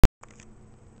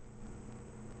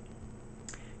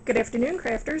Good afternoon,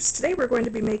 crafters. Today we're going to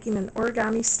be making an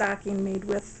origami stocking made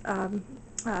with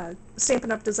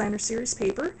Stampin' Up! Designer Series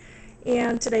paper.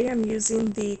 And today I'm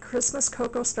using the Christmas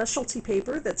Cocoa Specialty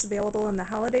paper that's available in the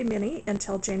Holiday Mini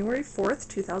until January 4th,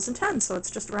 2010. So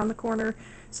it's just around the corner,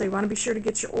 so you want to be sure to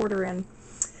get your order in.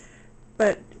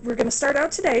 But we're going to start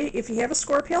out today. If you have a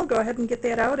score pail, go ahead and get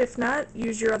that out. If not,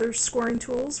 use your other scoring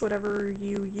tools, whatever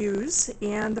you use.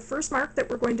 And the first mark that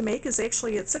we're going to make is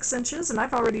actually at 6 inches, and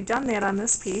I've already done that on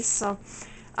this piece. So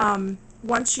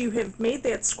once you have made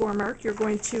that score mark, you're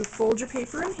going to fold your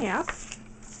paper in half,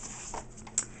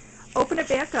 open it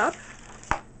back up,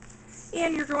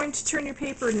 and you're going to turn your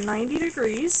paper 90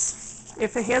 degrees.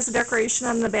 If it has a decoration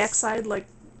on the back side, like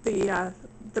the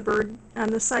bird on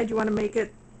this side, you want to make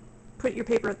it put your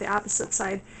paper at the opposite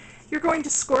side. You're going to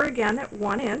score again at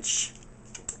 1 inch,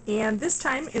 and this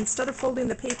time instead of folding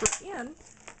the paper in,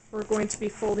 we're going to be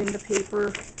folding the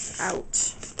paper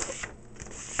out.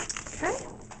 Okay,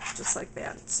 just like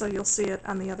that. So you'll see it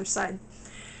on the other side.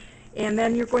 And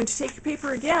then you're going to take your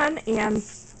paper again and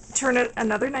turn it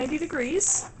another 90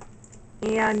 degrees,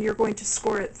 and you're going to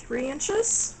score at 3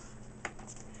 inches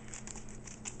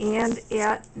and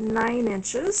at 9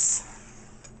 inches.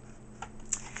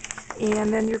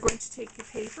 And then you're going to take your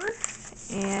paper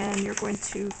and you're going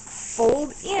to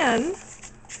fold in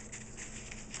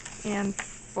and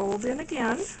fold in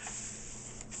again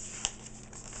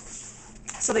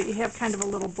so that you have kind of a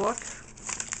little book,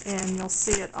 and you'll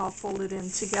see it all folded in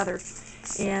together.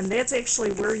 And that's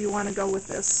actually where you want to go with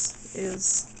this,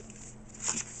 is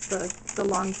the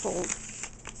long fold.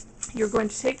 You're going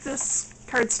to take this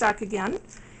cardstock again,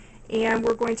 and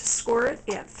we're going to score it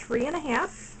at 3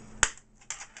 1/2.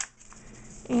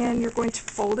 And you're going to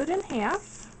fold it in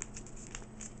half,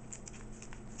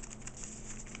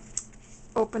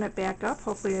 open it back up.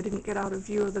 Hopefully I didn't get out of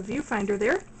view of the viewfinder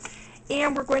there.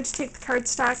 And we're going to take the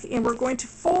cardstock and we're going to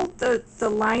fold the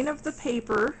line of the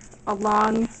paper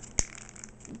along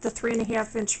the 3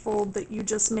 1/2 inch fold that you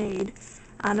just made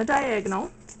on a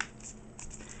diagonal.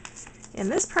 And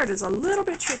this part is a little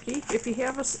bit tricky. If you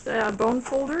have a bone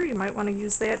folder, you might want to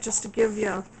use that just to give you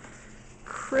a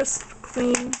crisp,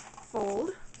 clean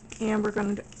fold. And we're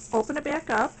going to open it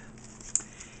back up,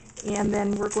 and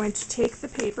then we're going to take the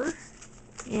paper,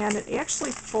 and it actually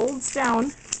folds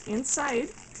down inside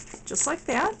just like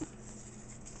that.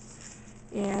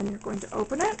 And you're going to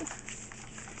open it,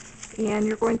 and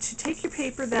you're going to take your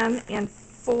paper then and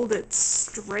fold it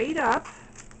straight up,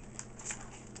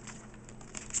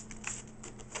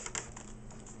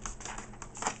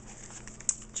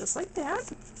 just like that.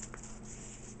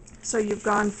 So you've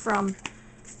gone from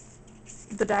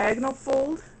the diagonal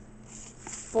fold,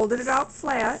 folded it out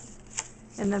flat,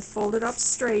 and then fold it up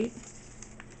straight,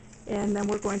 and then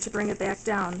we're going to bring it back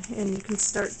down, and you can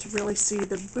start to really see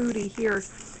the booty here.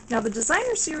 Now the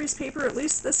Designer Series paper, at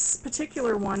least this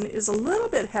particular one, is a little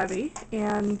bit heavy,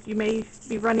 and you may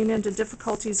be running into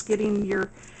difficulties getting your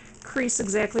crease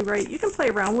exactly right. You can play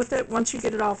around with it once you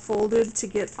get it all folded to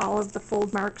get all of the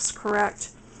fold marks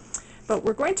correct. But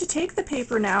we're going to take the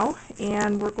paper now,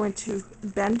 and we're going to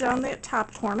bend down that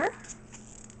top corner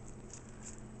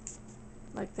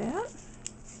like that,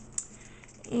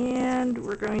 and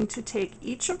we're going to take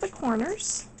each of the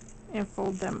corners and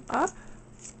fold them up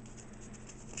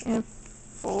and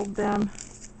fold them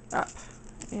up,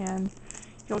 and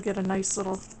you'll get a nice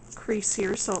little crease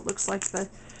here so it looks like the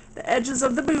edges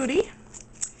of the booty.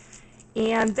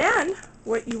 And then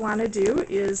what you want to do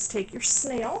is take your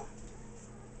snail,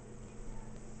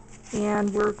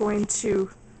 and we're going to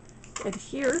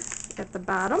adhere at the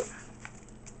bottom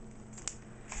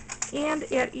and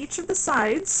at each of the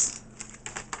sides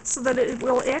so that it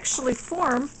will actually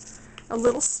form a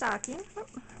little stocking. Oh,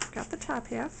 got the top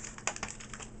half.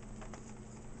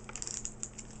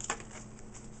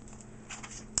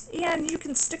 And you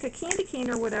can stick a candy cane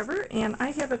or whatever, and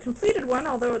I have a completed one,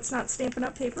 although it's not Stampin'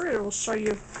 Up! Paper. It will show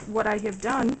you what I have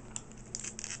done.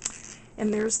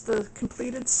 And there's the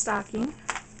completed stocking.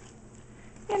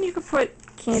 And you can put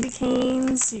candy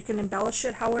canes, you can embellish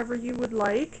it however you would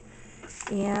like.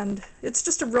 And it's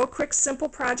just a real quick, simple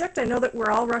project. I know that we're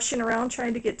all rushing around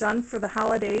trying to get done for the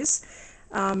holidays.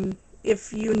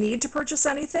 If you need to purchase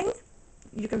anything,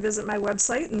 you can visit my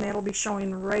website, and that'll be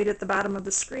showing right at the bottom of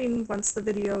the screen once the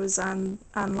video is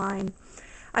online.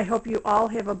 I hope you all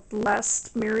have a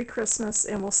blessed Merry Christmas,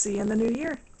 and we'll see you in the new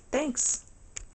year. Thanks.